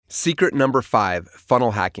Secret number 5,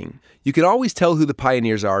 funnel hacking. You can always tell who the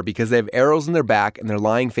pioneers are because they have arrows in their back and they're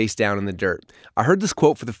lying face down in the dirt. I heard this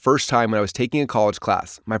quote for the first time when I was taking a college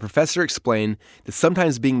class. My professor explained that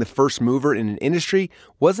sometimes being the first mover in an industry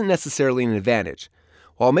wasn't necessarily an advantage.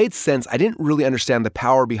 While it made sense, I didn't really understand the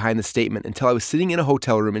power behind the statement until I was sitting in a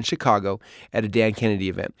hotel room in Chicago at a Dan Kennedy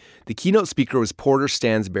event. The keynote speaker was Porter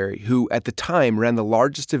Stansberry, who at the time ran the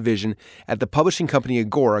largest division at the publishing company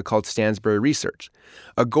Agora called Stansberry Research.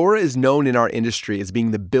 Agora is known in our industry as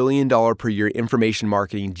being the billion-dollar per year information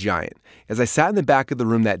marketing giant. As I sat in the back of the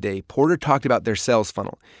room that day, Porter talked about their sales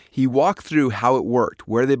funnel. He walked through how it worked,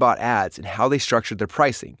 where they bought ads, and how they structured their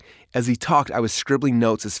pricing. As he talked, I was scribbling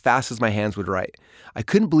notes as fast as my hands would write. I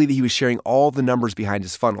couldn't believe that he was sharing all the numbers behind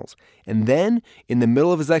his funnels. And then, in the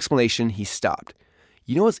middle of his explanation, he stopped.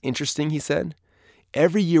 "You know what's interesting?" he said.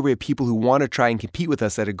 "Every year we have people who want to try and compete with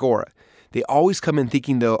us at Agora. They always come in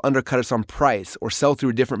thinking they'll undercut us on price or sell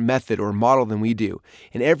through a different method or model than we do.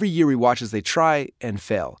 And every year we watch as they try and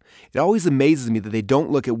fail. It always amazes me that they don't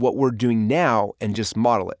look at what we're doing now and just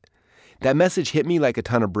model it." That message hit me like a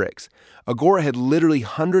ton of bricks. Agora had literally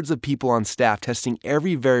hundreds of people on staff testing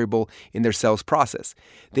every variable in their sales process.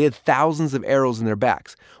 They had thousands of arrows in their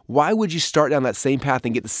backs. Why would you start down that same path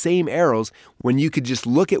and get the same arrows when you could just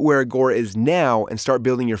look at where Agora is now and start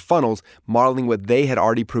building your funnels, modeling what they had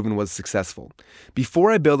already proven was successful?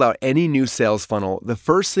 Before I build out any new sales funnel, the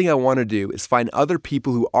first thing I want to do is find other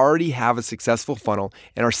people who already have a successful funnel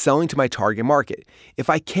and are selling to my target market.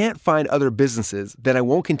 If I can't find other businesses, then I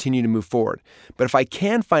won't continue to move forward. But if I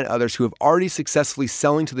can find others who have already successfully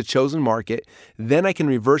selling to the chosen market, then I can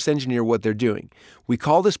reverse engineer what they're doing. We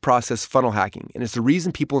call this process funnel hacking, and it's the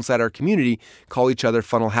reason people inside our community call each other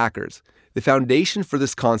funnel hackers. The foundation for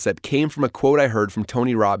this concept came from a quote I heard from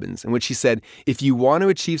Tony Robbins, in which he said, "If you want to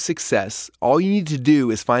achieve success, all you need to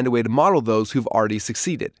do is find a way to model those who've already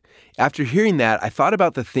succeeded." After hearing that, I thought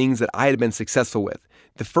about the things that I had been successful with.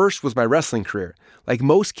 The first was my wrestling career. Like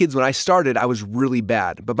most kids, when I started, I was really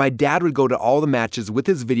bad, but my dad would go to all the matches with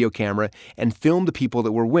his video camera and film the people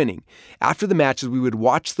that were winning. After the matches, we would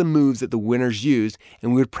watch the moves that the winners used,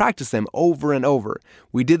 and we would practice them over and over.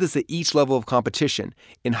 We did this at each level of competition.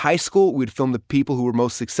 In high school, we would film the people who were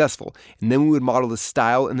most successful, and then we would model the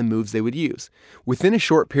style and the moves they would use. Within a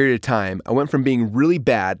short period of time, I went from being really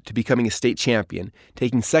bad to becoming a state champion,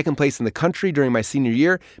 taking second place in the country during my senior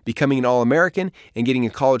year, becoming an All-American, and getting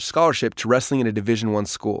a college scholarship to wrestling in a Division I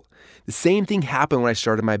school. The same thing happened when I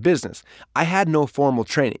started my business. I had no formal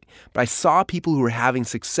training, but I saw people who were having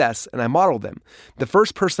success and I modeled them. The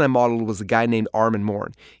first person I modeled was a guy named Armin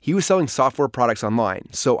Morn. He was selling software products online,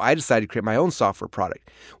 so I decided to create my own software product.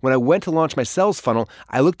 When I went to launch my sales funnel,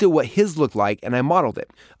 I looked at what his looked like and I modeled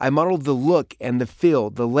it. I modeled the look and the feel,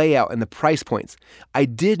 the layout and the price points. I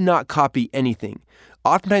did not copy anything.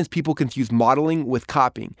 Oftentimes people confuse modeling with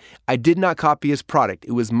copying. I did not copy his product.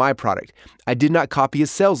 It was my product. I did not copy his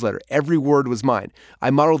sales letter. Every word was mine. I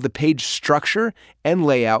modeled the page structure and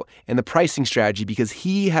layout and the pricing strategy because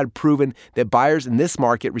he had proven that buyers in this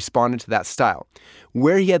market responded to that style.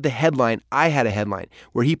 Where he had the headline, I had a headline.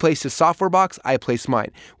 Where he placed his software box, I placed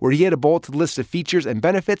mine. Where he had a bulleted list of features and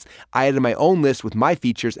benefits, I added my own list with my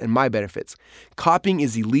features and my benefits. Copying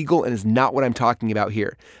is illegal and is not what I'm talking about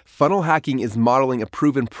here. Funnel hacking is modeling a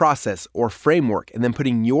proven process or framework and then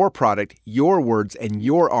putting your product, your words, and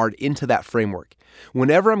your art into that framework.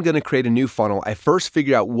 Whenever I'm going to create a new funnel, I first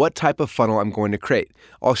figure out what type of funnel I'm going to create.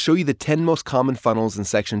 I'll show you the 10 most common funnels in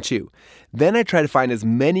section 2. Then I try to find as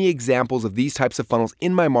many examples of these types of funnels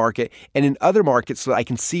in my market and in other markets so that I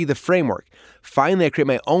can see the framework. Finally, I create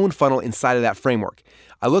my own funnel inside of that framework.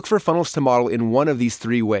 I look for funnels to model in one of these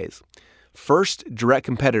 3 ways. First, direct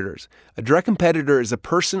competitors. A direct competitor is a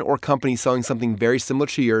person or company selling something very similar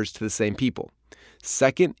to yours to the same people.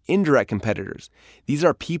 Second, indirect competitors. These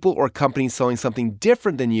are people or companies selling something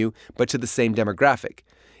different than you, but to the same demographic.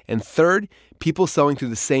 And third, people selling through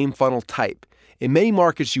the same funnel type. In many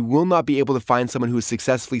markets, you will not be able to find someone who is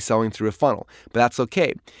successfully selling through a funnel, but that's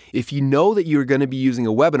okay. If you know that you're going to be using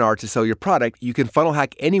a webinar to sell your product, you can funnel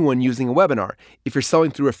hack anyone using a webinar. If you're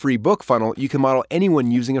selling through a free book funnel, you can model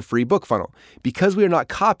anyone using a free book funnel. Because we are not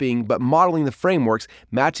copying, but modeling the frameworks,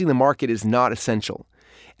 matching the market is not essential.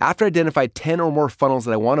 After I identify 10 or more funnels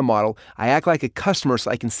that I want to model, I act like a customer so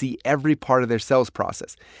I can see every part of their sales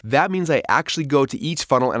process. That means I actually go to each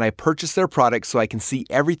funnel and I purchase their product so I can see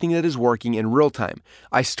everything that is working in real time.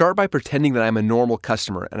 I start by pretending that I'm a normal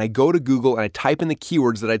customer and I go to Google and I type in the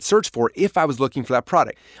keywords that I'd search for if I was looking for that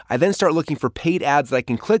product. I then start looking for paid ads that I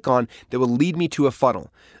can click on that will lead me to a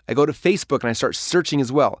funnel. I go to Facebook and I start searching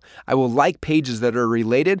as well. I will like pages that are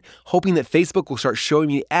related, hoping that Facebook will start showing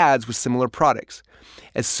me ads with similar products.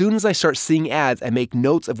 As soon as I start seeing ads, I make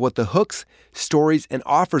notes of what the hooks, stories, and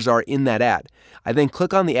offers are in that ad. I then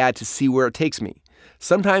click on the ad to see where it takes me.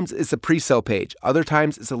 Sometimes it's a pre-sale page. Other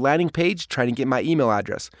times it's a landing page trying to get my email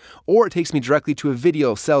address. Or it takes me directly to a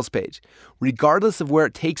video sales page. Regardless of where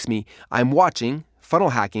it takes me, I'm watching, funnel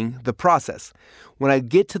hacking, the process. When I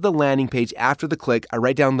get to the landing page after the click, I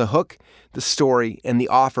write down the hook, the story, and the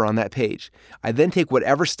offer on that page. I then take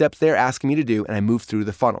whatever steps they're asking me to do and I move through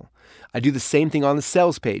the funnel. I do the same thing on the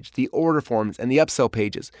sales page, the order forms, and the upsell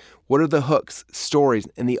pages. What are the hooks, stories,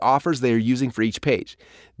 and the offers they are using for each page?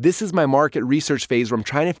 This is my market research phase where I'm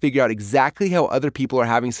trying to figure out exactly how other people are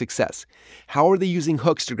having success. How are they using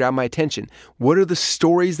hooks to grab my attention? What are the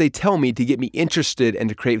stories they tell me to get me interested and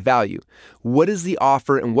to create value? What is the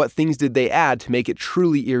offer and what things did they add to make it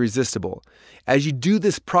truly irresistible? As you do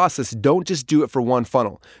this process, don't just do it for one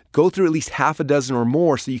funnel. Go through at least half a dozen or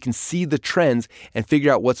more so you can see the trends and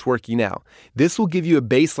figure out what's working now. This will give you a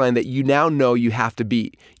baseline that you now know you have to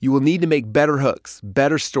beat. You will need to make better hooks,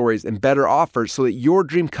 better stories, and better offers so that your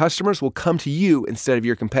dream customers will come to you instead of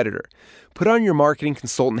your competitor. Put on your marketing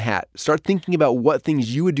consultant hat. Start thinking about what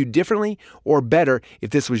things you would do differently or better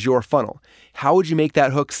if this was your funnel. How would you make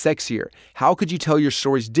that hook sexier? How could you tell your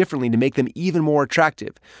stories differently to make them even more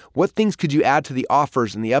attractive? What things could you add to the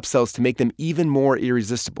offers and the upsells to make them even more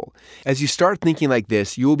irresistible? As you start thinking like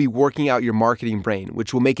this, you will be working out your marketing brain,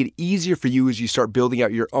 which will make it easier for you as you start building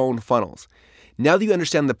out your own funnels. Now that you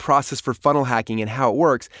understand the process for funnel hacking and how it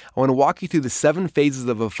works, I want to walk you through the 7 phases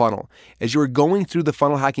of a funnel. As you are going through the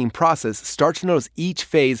funnel hacking process, start to notice each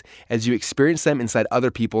phase as you experience them inside other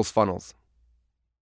people's funnels.